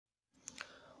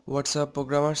What's up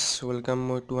programmers,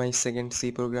 welcome to my second C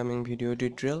programming video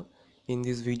tutorial. In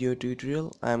this video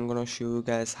tutorial I am gonna show you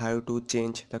guys how to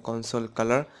change the console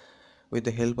color with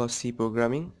the help of C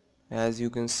programming. As you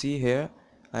can see here,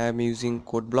 I am using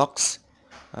code blocks.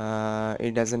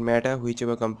 It doesn't matter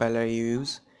whichever compiler you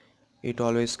use, it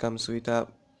always comes with a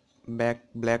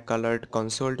black colored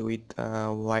console with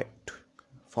white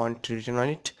font written on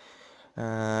it.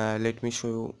 Let me show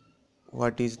you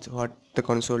what the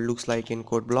console looks like in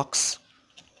code blocks.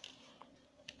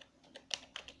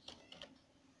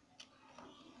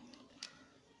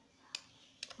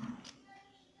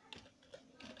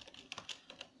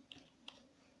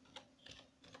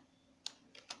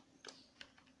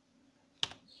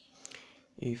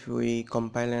 If we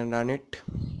compile and run it,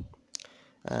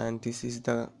 and this is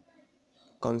the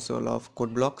console of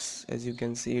code blocks. As you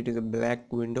can see, it is a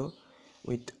black window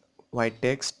with white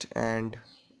text and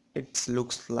it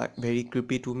looks like very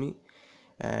creepy to me,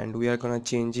 and we are gonna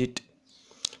change it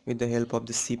with the help of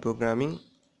the C programming.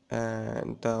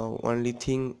 And the only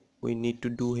thing we need to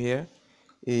do here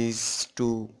is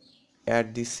to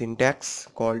add this syntax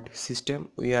called system.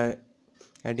 We are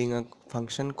adding a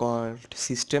function called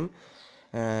system.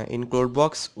 In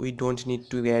CodeBox we don't need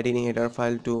to add any header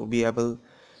file to be able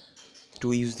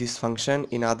to use this function.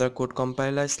 In other code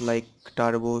compilers like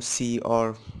Turbo C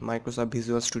or Microsoft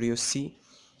Visual Studio C,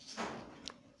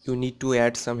 you need to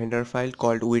add some header file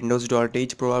called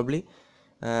windows.h probably.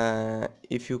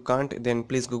 If you can't, then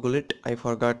please google it. I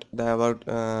forgot about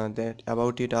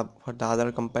it for the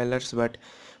other compilers, but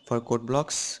for code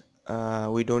blocks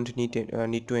we don't need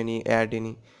to add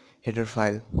any header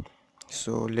file.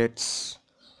 So let's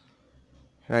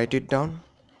write it down.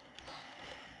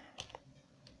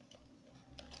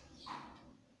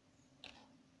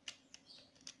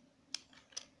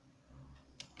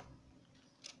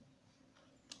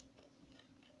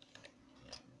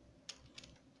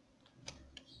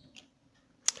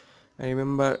 I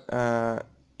remember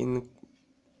in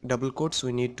double quotes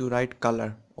we need to write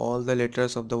color. All the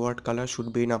letters of the word color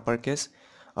should be in uppercase.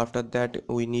 After that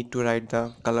we need to write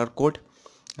the color code.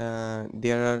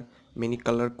 There are many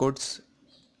color codes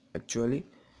actually.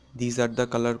 These are the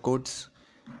color codes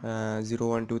 0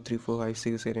 1 2 3 4 5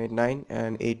 6 7 8 9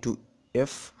 and A to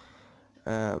F.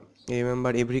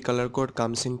 Remember, every color code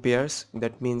comes in pairs.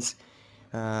 That means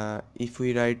if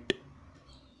we write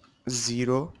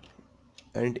 0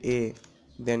 and A,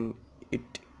 then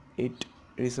it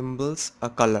resembles a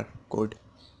color code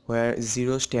where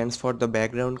 0 stands for the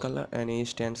background color and A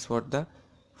stands for the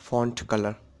font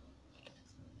color.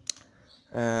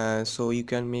 So you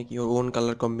can make your own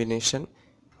color combination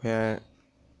where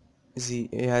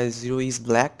 0 is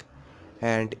black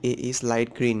and A is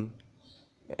light green,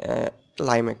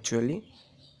 lime actually.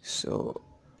 So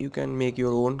you can make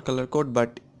your own color code,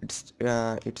 but it's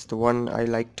the one I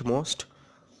liked most.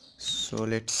 So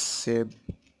let's save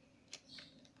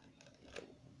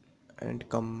and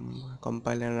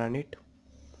compile and run it,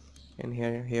 and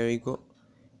here we go.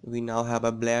 We now have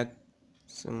a black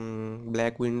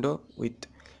window with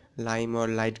lime or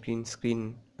light green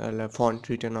screen font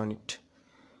written on it.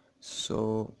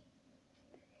 So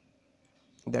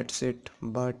that's it.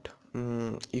 But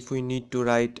if we need to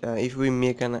write if we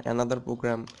make another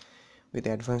program with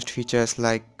advanced features,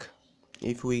 like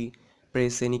if we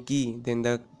press any key, then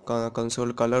the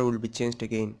console color will be changed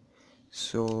again.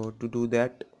 So to do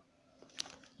that,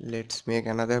 let's make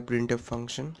another printf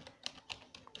function.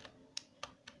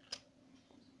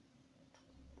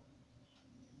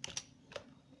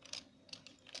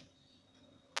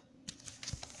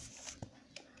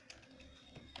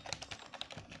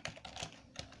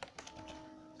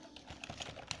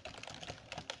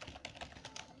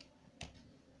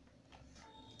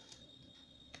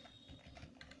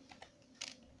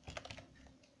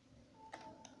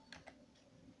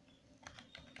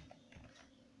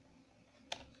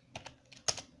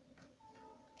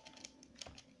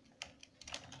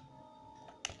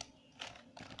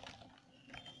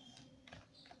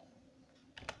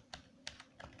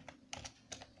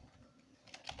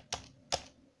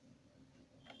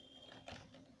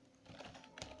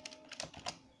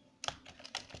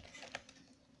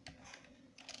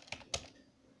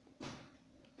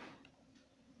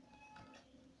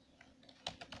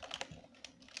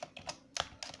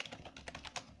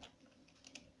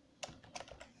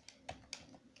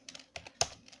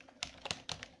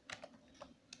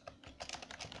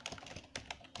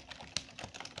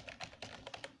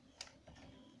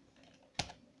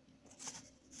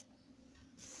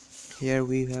 Here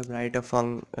we have write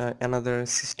a another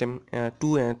system,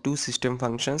 two system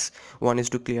functions. One is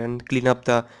to clean up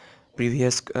the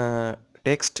previous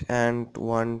text, and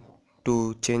one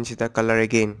to change the color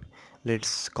again.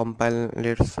 Let's compile,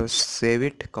 let's first save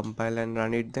it, compile and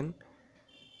run it. Then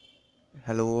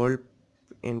hello world,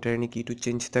 enter any key to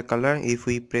change the color. If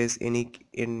we press any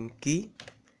key,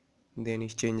 then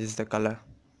it changes the color.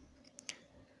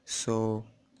 So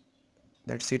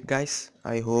that's it guys,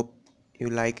 I hope you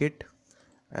like it,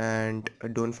 and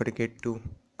don't forget to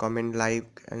comment,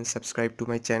 like and subscribe to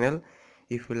my channel.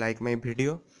 If you like my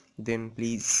video, then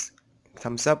please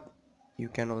thumbs up. You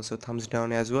can also thumbs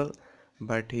down as well,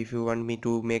 but if you want me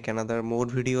to make another more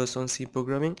videos on C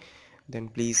programming, then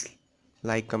please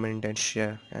like, comment and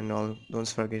share, and all don't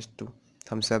forget to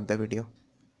thumbs up the video.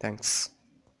 Thanks.